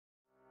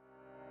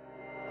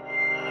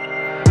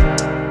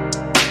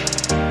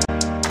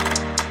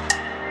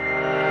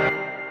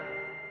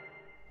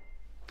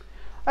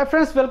Hi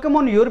friends, welcome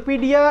on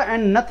YourPedia.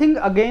 And nothing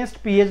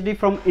against PhD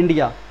from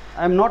India.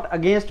 I am not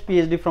against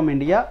PhD from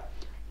India.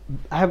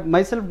 I have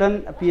myself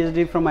done a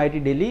PhD from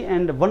IIT Delhi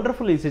and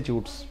wonderful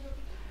institutes.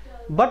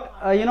 But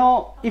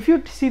if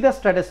you see the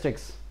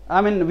statistics,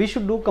 I mean, we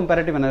should do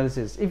comparative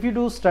analysis. If you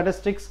do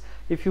statistics,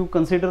 if you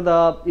consider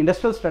the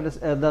industrial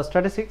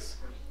statistics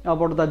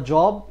about the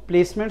job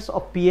placements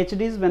of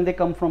PhDs when they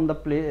come from the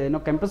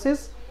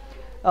campuses,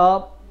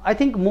 I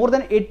think more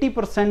than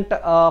 80%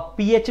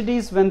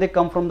 PhDs when they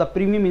come from the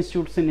premium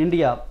institutes in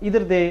India, either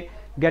they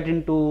get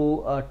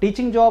into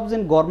teaching jobs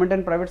in government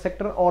and private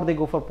sector, or they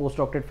go for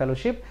postdoctorate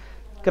fellowship.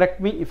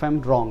 Correct me if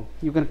I'm wrong.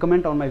 You can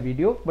comment on my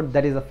video, but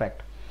that is a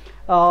fact.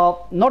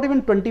 Not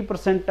even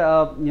 20%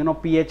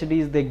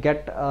 PhDs they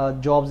get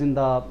jobs in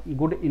the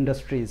good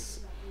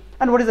industries.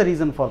 And what is the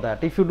reason for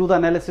that? If you do the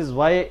analysis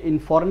why in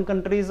foreign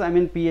countries, I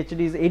mean,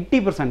 PhDs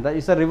 80%, that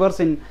is a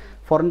reverse. In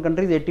foreign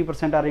countries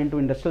 80% are into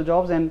industrial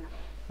jobs and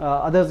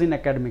others in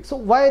academics. So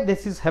why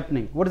this is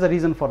happening? What is the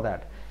reason for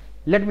that?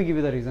 Let me give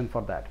you the reason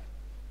for that.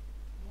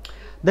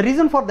 The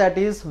reason for that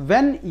is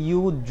when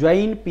you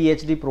join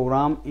PhD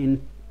program in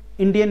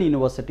Indian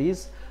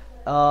universities,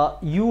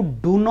 you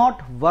do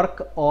not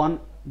work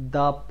on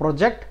the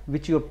project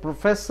which your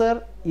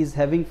professor is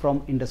having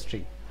from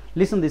industry.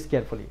 Listen this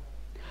carefully.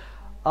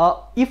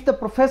 If the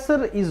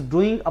professor is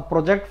doing a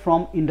project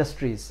from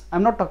industries,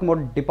 I'm not talking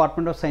about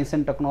Department of Science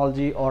and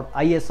Technology or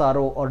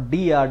ISRO or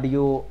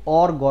DRDO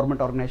or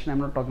government organization, I'm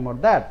not talking about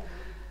that.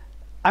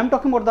 I'm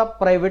talking about the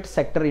private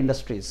sector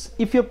industries.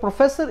 If your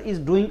professor is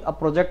doing a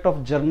project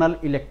of General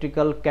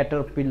Electrical,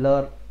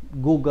 Caterpillar,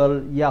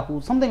 Google,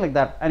 Yahoo, something like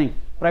that, any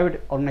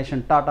private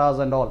organization, Tatas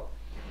and all.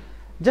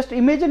 Just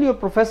imagine your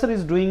professor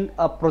is doing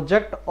a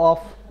project of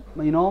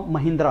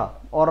Mahindra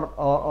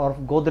or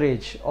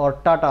Godrej or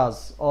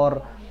Tatas,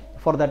 or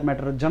for that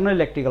matter General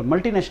Electrical,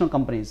 multinational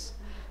companies.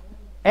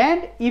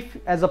 And if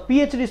as a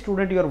PhD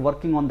student you are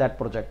working on that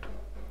project,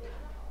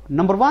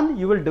 number one,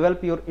 you will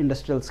develop your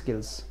industrial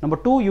skills. Number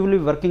two, you will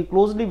be working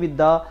closely with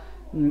the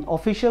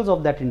officials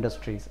of that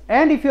industries.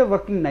 And if you are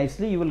working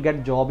nicely, you will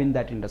get job in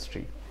that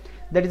industry.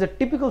 That is a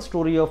typical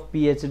story of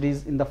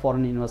PhDs in the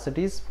foreign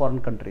universities,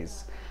 foreign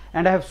countries.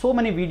 And I have so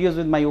many videos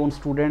with my own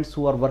students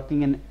who are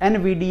working in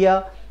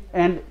NVIDIA,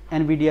 and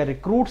NVIDIA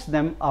recruits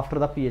them after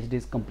the PhD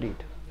is complete.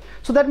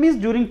 So that means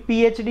during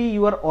PhD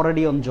you are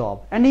already on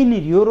job. And in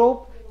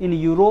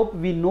Europe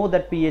we know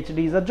that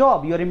PhD is a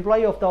job. You are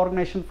employee of the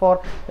organization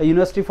for a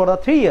university for the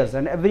 3 years,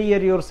 and every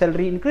year your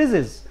salary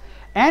increases,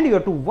 and you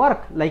have to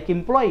work like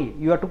employee.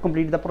 You have to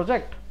complete the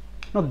project.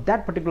 Now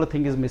that particular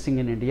thing is missing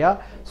in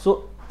India.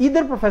 So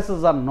either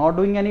professors are not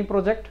doing any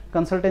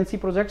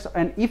consultancy projects,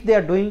 and if they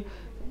are doing,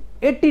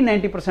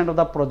 80-90% of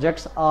the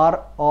projects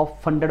are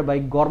funded by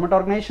government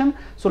organization.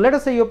 So let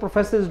us say your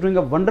professor is doing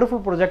a wonderful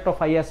project of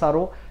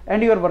ISRO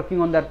and you are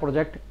working on that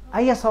project.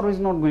 ISRO is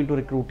not going to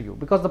recruit you,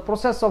 because the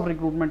process of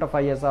recruitment of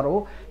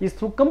ISRO is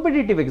through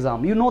competitive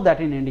exam. You know that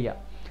in India.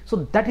 So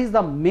that is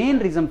the main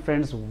reason,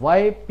 friends,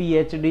 why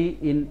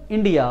PhD in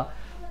India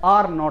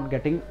are not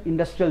getting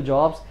industrial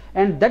jobs,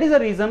 and that is the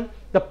reason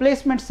the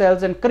placement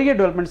cells and career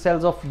development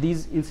cells of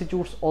these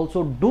institutes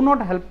also do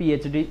not help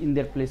PhD in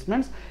their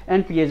placements,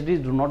 and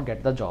PhDs do not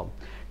get the job.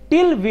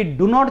 Till we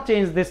do not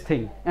change this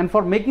thing, and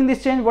for making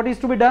this change, what is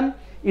to be done?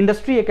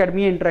 Industry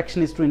academia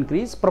interaction is to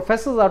increase.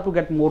 Professors are to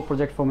get more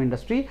projects from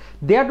industry.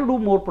 They are to do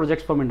more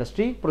projects from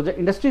industry.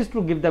 Industry is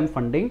to give them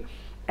funding.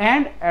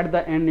 And at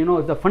the end,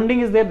 if the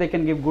funding is there, they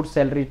can give good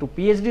salary to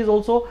PhDs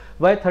also.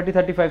 Why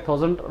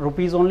 30-35,000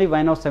 rupees only?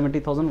 Why not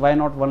 70,000? Why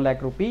not 1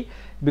 lakh rupee?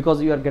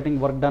 Because you are getting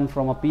work done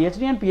from a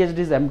PhD, and PhD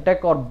is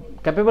MTech or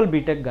capable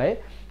BTech guy.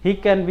 He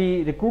can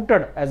be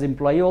recruited as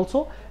employee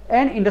also,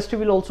 and industry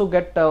will also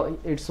get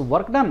its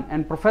work done,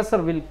 and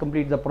professor will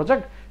complete the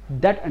project.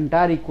 That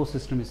entire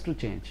ecosystem is to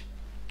change.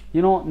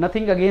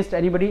 Nothing against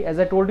anybody, as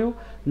I told you,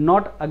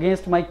 not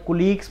against my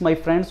colleagues, my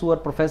friends who are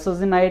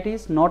professors in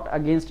IITs, not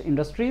against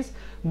industries,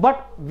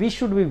 but we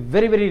should be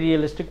very, very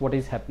realistic what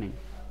is happening.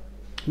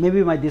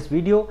 Maybe this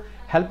video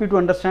help you to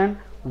understand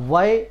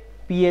why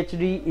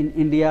PhD in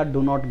India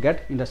do not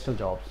get industrial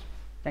jobs.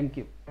 Thank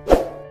you.